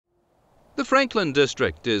The Franklin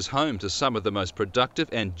district is home to some of the most productive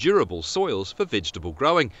and durable soils for vegetable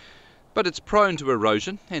growing, but it's prone to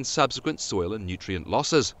erosion and subsequent soil and nutrient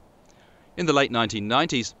losses. In the late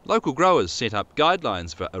 1990s, local growers set up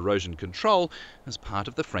guidelines for erosion control as part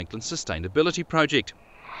of the Franklin Sustainability Project.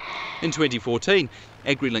 In 2014,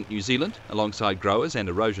 AgriLink New Zealand, alongside growers and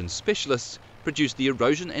erosion specialists, produced the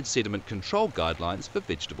Erosion and Sediment Control Guidelines for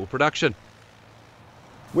vegetable production.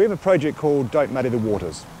 We have a project called Don't Muddy the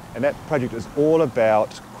Waters, and that project is all about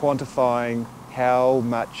quantifying how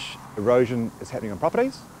much erosion is happening on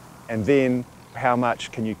properties and then how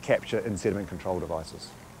much can you capture in sediment control devices.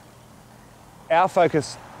 Our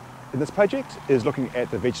focus in this project is looking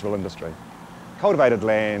at the vegetable industry. Cultivated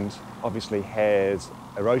land obviously has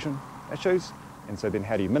erosion issues, and so then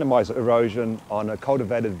how do you minimise erosion on a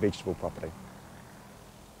cultivated vegetable property?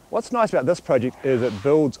 What's nice about this project is it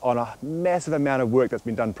builds on a massive amount of work that's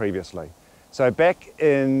been done previously. So back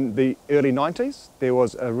in the early 90s, there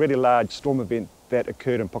was a really large storm event that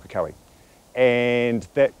occurred in Pukekohe, and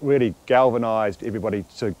that really galvanised everybody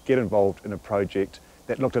to get involved in a project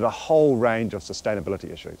that looked at a whole range of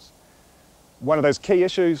sustainability issues. One of those key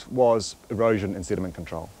issues was erosion and sediment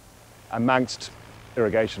control, amongst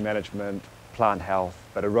irrigation management, plant health,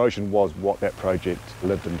 but erosion was what that project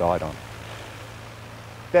lived and died on.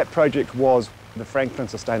 That project was the Franklin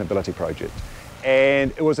Sustainability Project,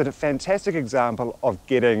 and it was a fantastic example of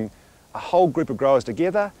getting a whole group of growers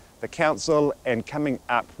together, the council, and coming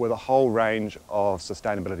up with a whole range of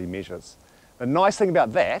sustainability measures. The nice thing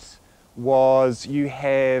about that was you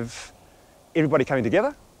have everybody coming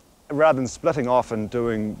together rather than splitting off and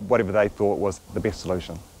doing whatever they thought was the best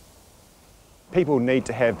solution. People need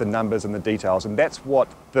to have the numbers and the details, and that's what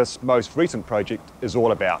this most recent project is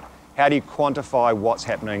all about. How do you quantify what's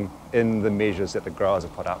happening in the measures that the growers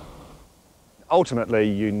have put up? Ultimately,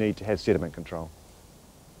 you need to have sediment control.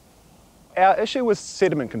 Our issue with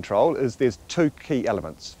sediment control is there's two key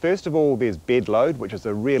elements. First of all, there's bed load, which is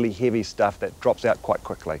the really heavy stuff that drops out quite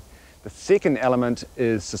quickly. The second element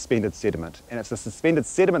is suspended sediment, and it's the suspended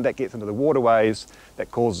sediment that gets into the waterways that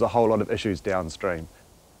causes a whole lot of issues downstream.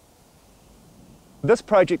 This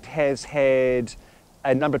project has had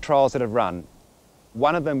a number of trials that have run.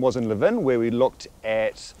 One of them was in Levin, where we looked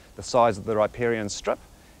at the size of the riparian strip,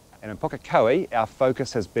 and in Pukekohe, our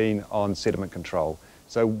focus has been on sediment control.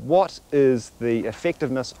 So what is the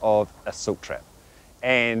effectiveness of a silt trap,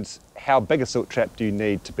 and how big a silt trap do you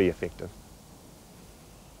need to be effective?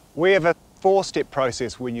 We have a four-step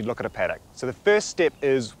process when you look at a paddock. So the first step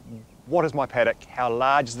is, what is my paddock? How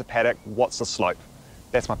large is the paddock? What's the slope?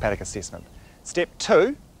 That's my paddock assessment. Step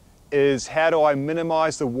two is, how do I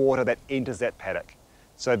minimise the water that enters that paddock?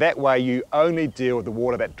 So that way you only deal with the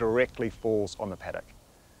water that directly falls on the paddock.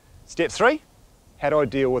 Step three, how do I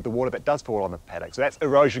deal with the water that does fall on the paddock? So that's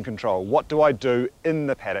erosion control. What do I do in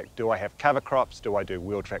the paddock? Do I have cover crops? Do I do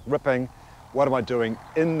wheel track ripping? What am I doing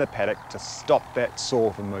in the paddock to stop that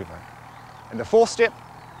soil from moving? And the fourth step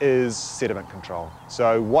is sediment control.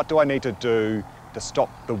 So what do I need to do to stop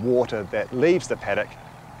the water that leaves the paddock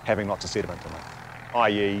having lots of sediment in it?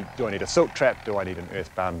 i.e., do I need a silt trap? Do I need an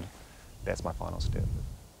earth bund? That's my final step.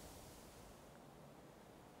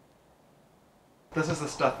 This is the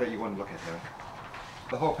stuff that you want to look at here.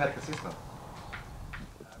 The whole paddock assessment.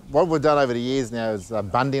 What we've done over the years now is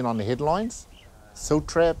bunding on the headlines, silt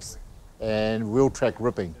traps, and wheel track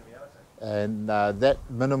ripping. And that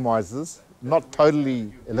minimises, not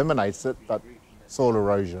totally eliminates it, but soil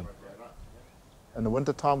erosion. In the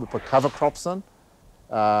winter time we put cover crops in,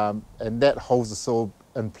 and that holds the soil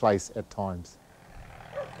in place at times.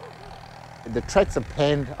 The tracks are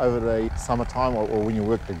panned over the summertime or when you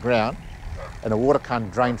work the ground, and the water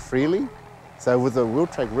can't drain freely. So with the wheel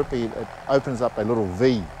track ripping, it opens up a little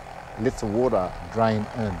V, lets the water drain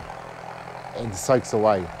in and soaks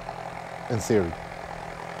away, in theory.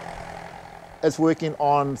 It's working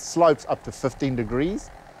on slopes up to 15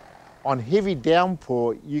 degrees. On heavy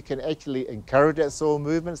downpour, you can actually encourage that soil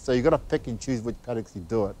movement, so you've got to pick and choose which paddocks you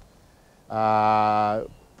do it. By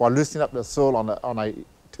loosening up the soil on a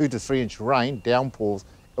 2 to 3 inch rain, downpours,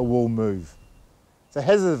 it will move. So it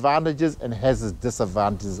has its advantages and has its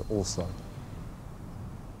disadvantages also.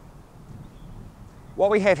 What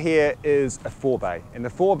we have here is a forebay, and the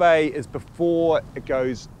forebay is before it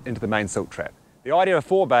goes into the main silt trap. The idea of a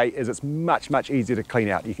forebay is it's much, much easier to clean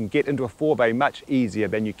out. You can get into a forebay much easier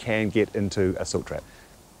than you can get into a silt trap.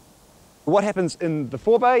 What happens in the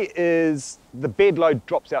forebay is the bed load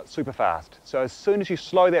drops out super fast. So as soon as you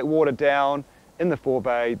slow that water down in the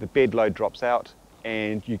forebay, the bed load drops out,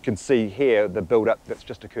 and you can see here the build-up that's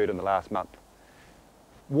just occurred in the last month.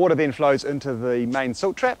 Water then flows into the main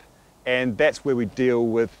silt trap, and that's where we deal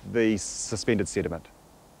with the suspended sediment.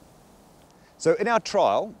 So in our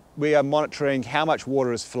trial, we are monitoring how much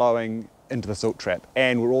water is flowing into the silt trap,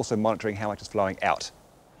 and we're also monitoring how much is flowing out.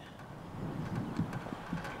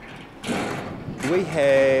 We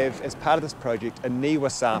have, as part of this project, a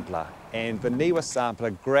NIWA sampler, and the NIWA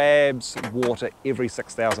sampler grabs water every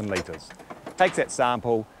 6,000 litres. Takes that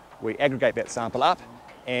sample, we aggregate that sample up,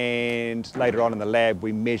 and later on in the lab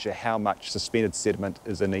we measure how much suspended sediment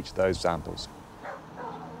is in each of those samples.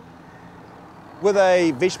 With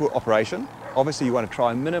a vegetable operation, obviously you want to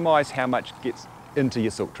try and minimise how much gets into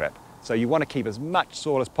your silt trap. So you want to keep as much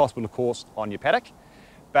soil as possible, of course, on your paddock,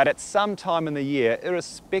 but at some time in the year,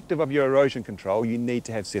 irrespective of your erosion control, you need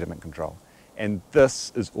to have sediment control. And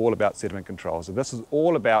this is all about sediment control. So this is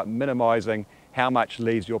all about minimising how much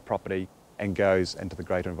leaves your property and goes into the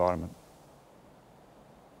greater environment.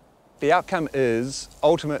 The outcome is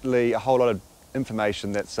ultimately a whole lot of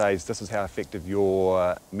information that says this is how effective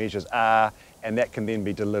your measures are, and that can then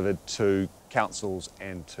be delivered to councils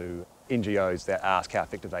and to NGOs that ask how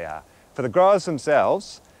effective they are. For the growers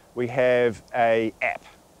themselves, we have an app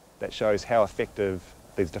that shows how effective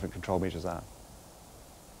these different control measures are.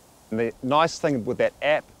 And the nice thing with that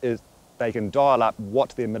app is they can dial up what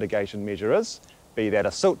their mitigation measure is, be that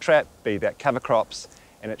a silt trap, be that cover crops,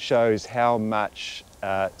 and it shows how much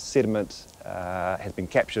sediment has been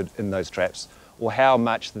captured in those traps, or how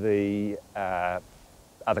much the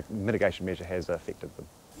other mitigation measure has affected them.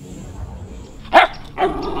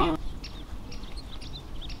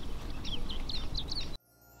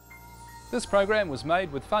 This program was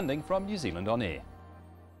made with funding from New Zealand On Air.